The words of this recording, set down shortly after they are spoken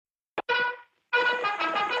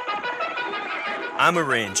I'm a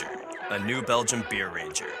ranger, a New Belgium beer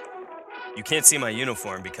ranger. You can't see my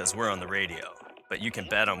uniform because we're on the radio, but you can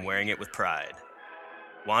bet I'm wearing it with pride.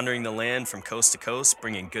 Wandering the land from coast to coast,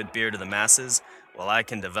 bringing good beer to the masses, while I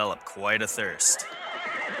can develop quite a thirst.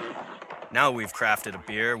 Now we've crafted a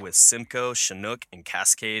beer with Simcoe, Chinook, and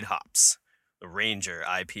Cascade hops, the Ranger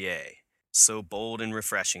IPA. So bold and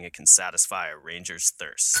refreshing it can satisfy a ranger's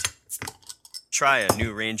thirst. Try a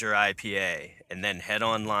new Ranger IPA and then head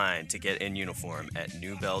online to get in uniform at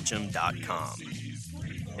newbelgium.com.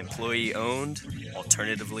 Employee owned,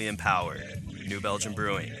 alternatively empowered. New Belgium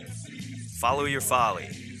Brewing. Follow your folly.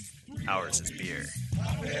 Ours is beer.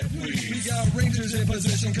 We got rangers in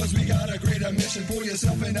position cause we got a greater mission. Pour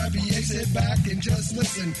yourself an IPA, sit back and just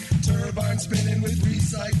listen. Turbine spinning with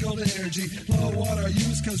recycled energy. Low water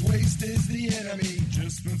use cause waste is the enemy.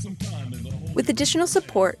 Just spend some time in the hole. With additional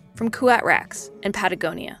support from Kuat Racks and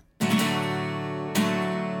Patagonia.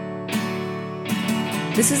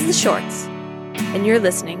 This is The Shorts, and you're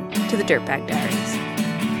listening to the Dirtbag Diaries.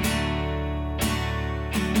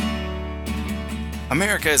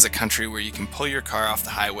 America is a country where you can pull your car off the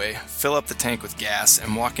highway, fill up the tank with gas,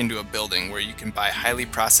 and walk into a building where you can buy highly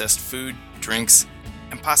processed food, drinks,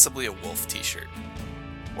 and possibly a Wolf t-shirt,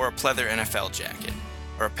 or a pleather NFL jacket,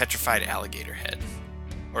 or a petrified alligator head,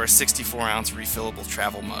 or a 64-ounce refillable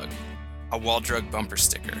travel mug, a wall drug bumper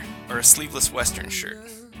sticker, or a sleeveless Western shirt.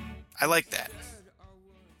 I like that.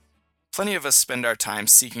 Plenty of us spend our time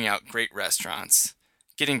seeking out great restaurants,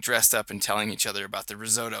 getting dressed up and telling each other about the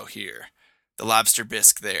risotto here, the lobster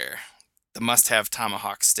bisque there, the must-have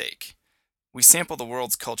tomahawk steak. We sample the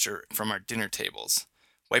world's culture from our dinner tables,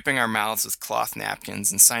 wiping our mouths with cloth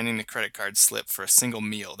napkins and signing the credit card slip for a single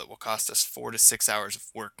meal that will cost us 4 to 6 hours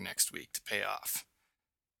of work next week to pay off.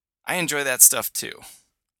 I enjoy that stuff too.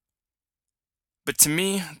 But to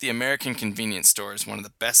me, the American convenience store is one of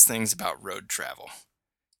the best things about road travel.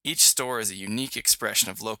 Each store is a unique expression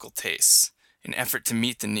of local tastes, an effort to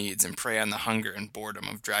meet the needs and prey on the hunger and boredom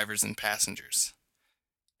of drivers and passengers.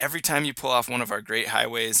 Every time you pull off one of our great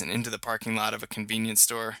highways and into the parking lot of a convenience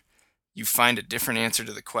store, you find a different answer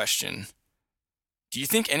to the question, do you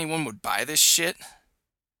think anyone would buy this shit?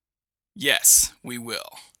 Yes, we will.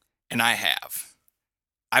 And I have.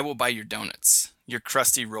 I will buy your donuts, your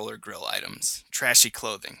crusty roller grill items, trashy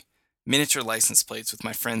clothing, miniature license plates with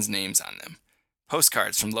my friends' names on them,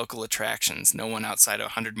 postcards from local attractions no one outside a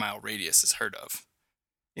 100-mile radius has heard of.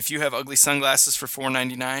 If you have ugly sunglasses for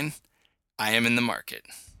 $4.99, I am in the market.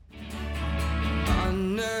 I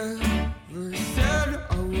never said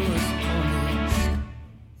I was honest.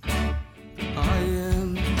 I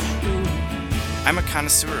am true. I'm a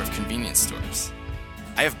connoisseur of convenience stores.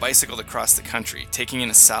 I have bicycled across the country, taking in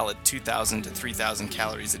a solid 2,000 to 3,000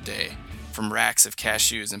 calories a day from racks of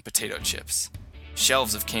cashews and potato chips,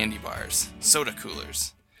 shelves of candy bars, soda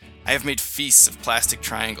coolers. I have made feasts of plastic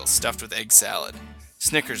triangles stuffed with egg salad,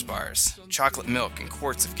 Snickers bars, chocolate milk, and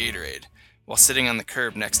quarts of Gatorade, while sitting on the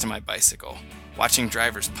curb next to my bicycle, watching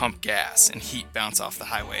drivers pump gas and heat bounce off the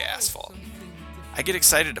highway asphalt. I get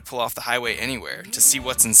excited to pull off the highway anywhere to see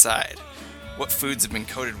what's inside, what foods have been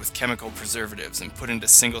coated with chemical preservatives and put into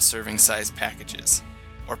single-serving size packages,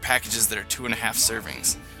 or packages that are 2.5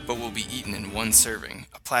 servings, but will be eaten in one serving,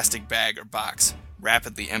 a plastic bag or box,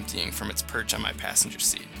 rapidly emptying from its perch on my passenger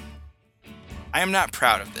seat. I am not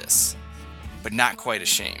proud of this, but not quite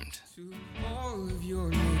ashamed. To all of your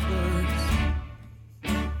neighbors,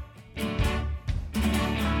 be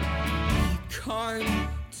kind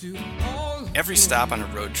to all. Every stop on a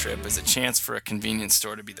road trip is a chance for a convenience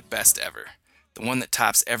store to be the best ever, the one that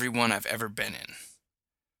tops every one I've ever been in.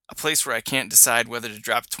 A place where I can't decide whether to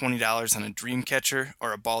drop $20 on a Dreamcatcher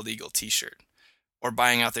or a Bald Eagle t-shirt, or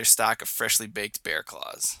buying out their stock of freshly baked bear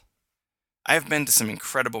claws. I have been to some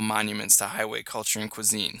incredible monuments to highway culture and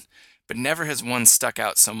cuisine, but never has one stuck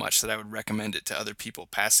out so much that I would recommend it to other people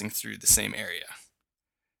passing through the same area.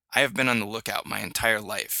 I have been on the lookout my entire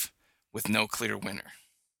life, with no clear winner.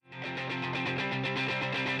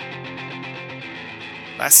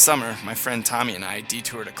 Last summer, my friend Tommy and I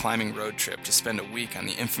detoured a climbing road trip to spend a week on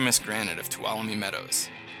the infamous granite of Tuolumne Meadows.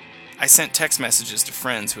 I sent text messages to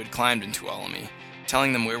friends who had climbed in Tuolumne,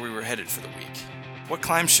 telling them where we were headed for the week. What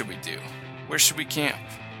climb should we do? Where should we camp?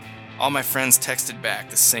 All my friends texted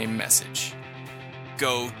back the same message.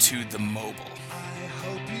 Go to the Mobil. I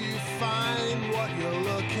hope you find what you're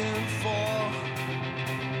looking for.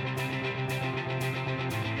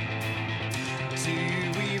 Do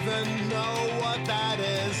you even know what that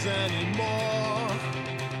is anymore?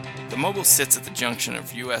 The Mobil sits at the junction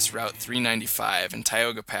of U.S. Route 395 and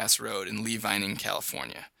Tioga Pass Road in Lee Vining,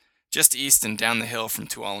 California, just east and down the hill from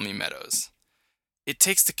Tuolumne Meadows. It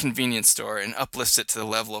takes the convenience store and uplifts it to the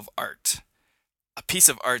level of art. A piece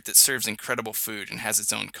of art that serves incredible food and has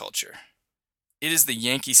its own culture. It is the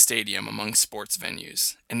Yankee Stadium among sports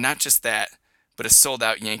venues, and not just that, but a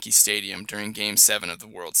sold-out Yankee Stadium during Game 7 of the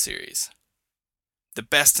World Series. The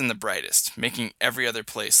best and the brightest, making every other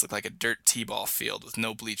place look like a dirt t-ball field with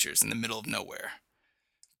no bleachers in the middle of nowhere.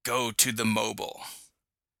 Go to the Mobil.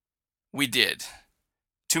 We did.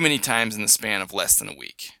 Too many times in the span of less than a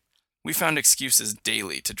week. We found excuses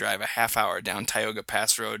daily to drive a half hour down Tioga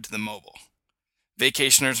Pass Road to the Mobil.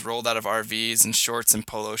 Vacationers rolled out of RVs in shorts and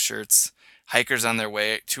polo shirts, hikers on their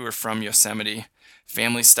way to or from Yosemite,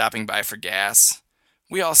 families stopping by for gas.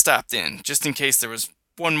 We all stopped in, just in case there was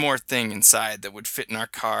one more thing inside that would fit in our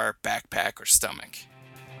car, backpack, or stomach.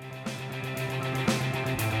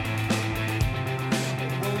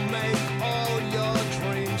 We'll make all your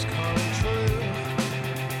dreams come true.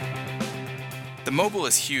 The Mobil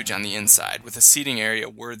is huge on the inside, with a seating area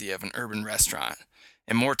worthy of an urban restaurant,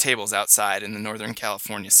 and more tables outside in the Northern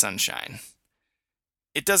California sunshine.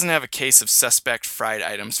 It doesn't have a case of suspect fried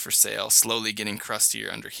items for sale, slowly getting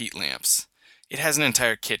crustier under heat lamps. It has an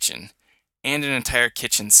entire kitchen, and an entire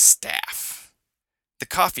kitchen staff. The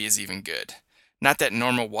coffee is even good. Not that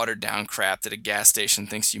normal watered-down crap that a gas station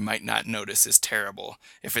thinks you might not notice is terrible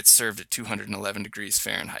if it's served at 211 degrees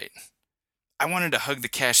Fahrenheit. I wanted to hug the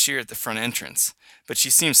cashier at the front entrance, but she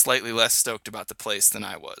seemed slightly less stoked about the place than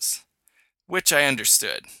I was. Which I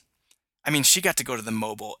understood. I mean, she got to go to the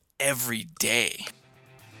Mobil every day.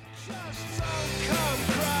 Just don't come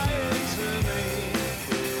crying to me.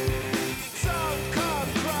 Don't come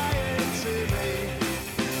crying to me.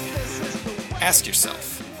 This is the way. Ask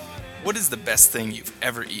yourself, what is the best thing you've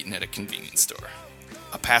ever eaten at a convenience store?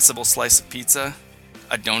 A passable slice of pizza?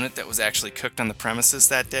 A donut that was actually cooked on the premises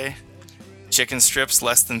that day? Chicken strips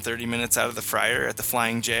less than 30 minutes out of the fryer at the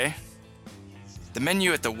Flying J? The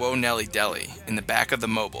menu at the Whoa Nelly Deli in the back of the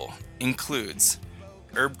Mobil includes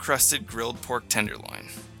herb-crusted grilled pork tenderloin,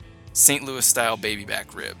 St. Louis-style baby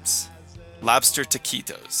back ribs, lobster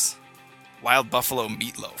taquitos, wild buffalo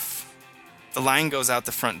meatloaf. The line goes out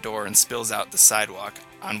the front door and spills out the sidewalk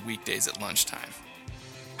on weekdays at lunchtime.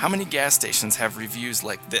 How many gas stations have reviews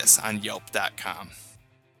like this on Yelp.com?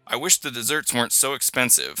 I wish the desserts weren't so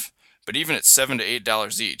expensive, but even at $7 to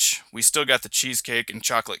 $8 each, we still got the cheesecake and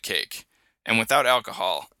chocolate cake. And without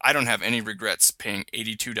alcohol, I don't have any regrets paying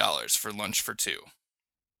 $82 for lunch for two.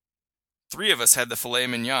 3 of us had the filet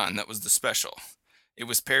mignon that was the special. It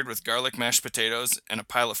was paired with garlic mashed potatoes and a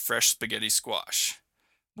pile of fresh spaghetti squash.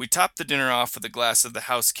 We topped the dinner off with a glass of the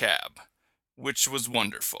house cab, which was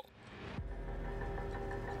wonderful.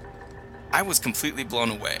 I was completely blown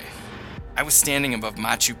away. I was standing above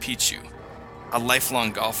Machu Picchu, a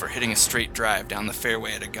lifelong golfer hitting a straight drive down the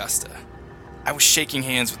fairway at Augusta. I was shaking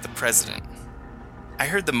hands with the president. I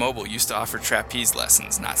heard the Mobil used to offer trapeze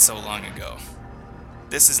lessons not so long ago.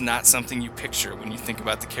 This is not something you picture when you think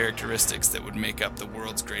about the characteristics that would make up the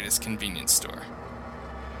world's greatest convenience store.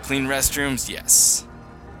 Clean restrooms, yes.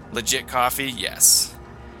 Legit coffee, yes.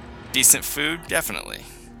 Decent food, definitely.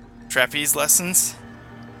 Trapeze lessons?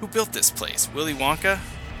 Who built this place? Willy Wonka?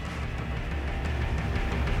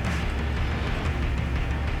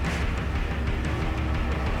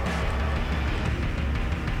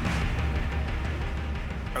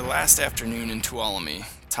 Our last afternoon in Tuolumne,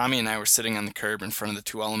 Tommy and I were sitting on the curb in front of the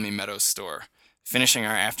Tuolumne Meadows store, finishing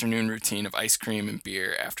our afternoon routine of ice cream and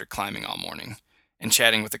beer after climbing all morning, and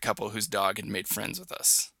chatting with a couple whose dog had made friends with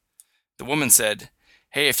us. The woman said,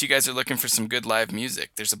 "Hey, if you guys are looking for some good live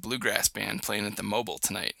music, there's a bluegrass band playing at the Mobil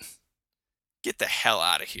tonight." Get the hell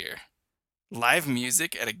out of here. Live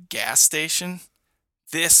music at a gas station?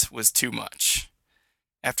 This was too much.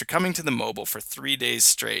 After coming to the Mobil for 3 days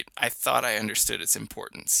straight, I thought I understood its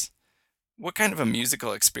importance. What kind of a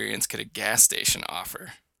musical experience could a gas station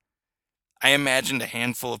offer? I imagined a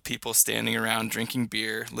handful of people standing around drinking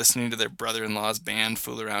beer, listening to their brother-in-law's band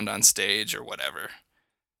fool around on stage or whatever.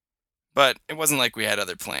 But it wasn't like we had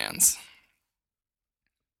other plans.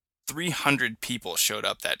 300 people showed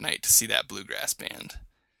up that night to see that bluegrass band.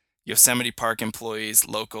 Yosemite Park employees,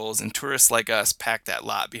 locals, and tourists like us packed that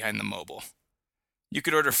lot behind the Mobil. You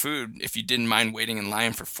could order food if you didn't mind waiting in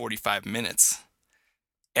line for 45 minutes.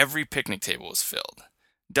 Every picnic table was filled.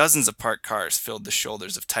 Dozens of parked cars filled the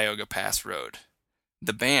shoulders of Tioga Pass Road.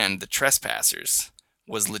 The band, the Trespassers,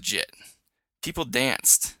 was legit. People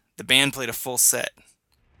danced. The band played a full set.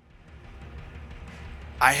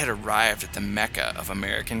 I had arrived at the mecca of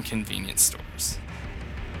American convenience stores.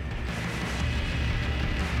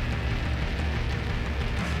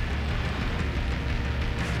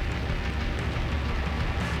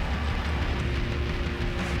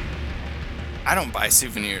 I don't buy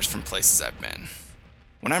souvenirs from places I've been.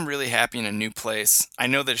 When I'm really happy in a new place, I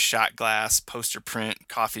know that a shot glass, poster print,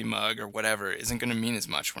 coffee mug, or whatever isn't going to mean as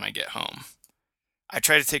much when I get home. I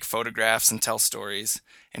try to take photographs and tell stories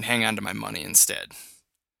and hang on to my money instead.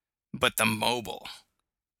 But the Mobil,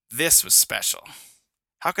 this was special.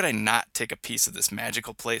 How could I not take a piece of this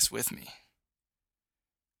magical place with me?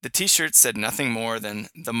 The t-shirt said nothing more than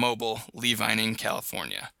the Mobil, Lee Vining,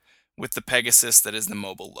 California, with the Pegasus that is the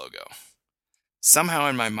Mobil logo. Somehow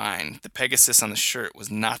in my mind, the Pegasus on the shirt was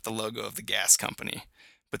not the logo of the gas company,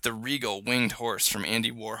 but the regal winged horse from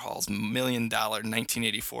Andy Warhol's $1 million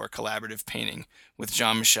 1984 collaborative painting with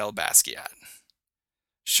Jean-Michel Basquiat.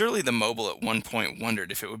 Surely the Mobil at one point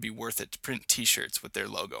wondered if it would be worth it to print t-shirts with their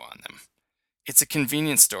logo on them. It's a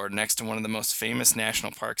convenience store next to one of the most famous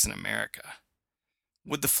national parks in America.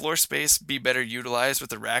 Would the floor space be better utilized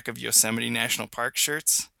with a rack of Yosemite National Park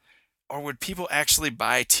shirts? Or would people actually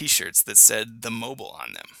buy t-shirts that said the Mobil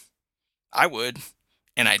on them? I would,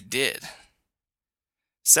 and I did.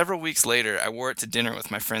 Several weeks later, I wore it to dinner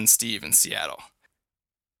with my friend Steve in Seattle.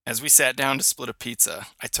 As we sat down to split a pizza,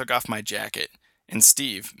 I took off my jacket, and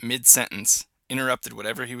Steve, mid-sentence, interrupted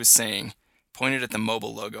whatever he was saying, pointed at the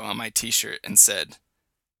Mobil logo on my t-shirt, and said,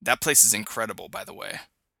 "That place is incredible, by the way."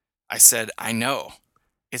 I said, "I know.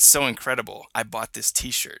 It's so incredible, I bought this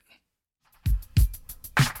t-shirt."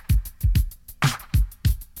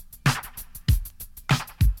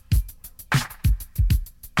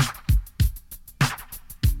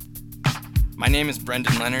 My name is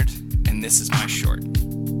Brendan Leonard, and this is my short.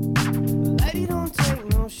 Lady don't take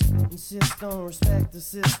no shit, insist on respect the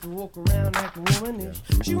sister, walk around acting womanish.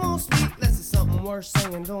 She won't speak unless it's something worth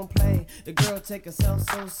singing, don't play. The girl take herself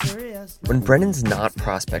so serious. When Brendan's not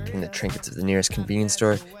prospecting the trinkets of the nearest convenience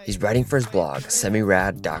store, he's writing for his blog,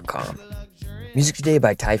 semirad.com. Music today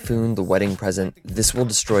by Typhoon, The Wedding Present, This Will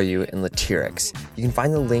Destroy You, and Latyrix. You can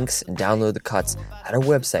find the links and download the cuts at our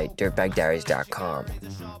website, dirtbagdiaries.com.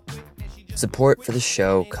 Support for the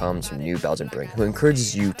show comes from New Belgium Brewing, who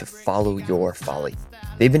encourages you to follow your folly.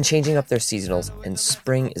 They've been changing up their seasonals, and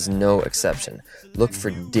spring is no exception. Look for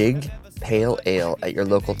Dig Pale Ale at your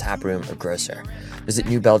local taproom or grocer. Visit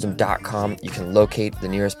newbelgium.com. You can locate the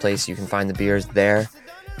nearest place you can find the beers there.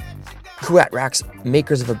 Kuat Racks,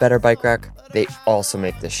 makers of a better bike rack, they also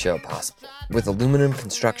make this show possible. With aluminum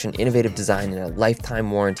construction, innovative design, and a lifetime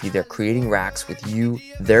warranty, they're creating racks with you,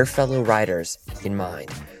 their fellow riders, in mind.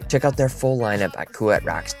 Check out their full lineup at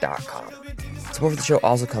kuatracks.com. Support for the show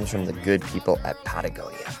also comes from the good people at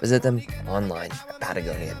Patagonia. Visit them online at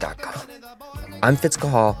patagonia.com. I'm Fitz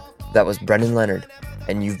Cahal, that was Brendan Leonard,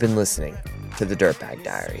 and you've been listening to the Dirtbag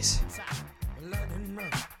Diaries.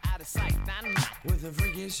 With a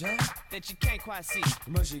freakish that you can't quite see,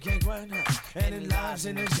 but you can't quite hide. And it lies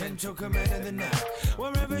in a gentle command of the night.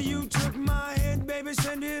 Wherever you took my head, baby,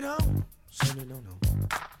 send it home. Send it on home.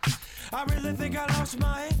 I really think I lost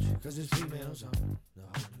my edge, 'cause it's females on.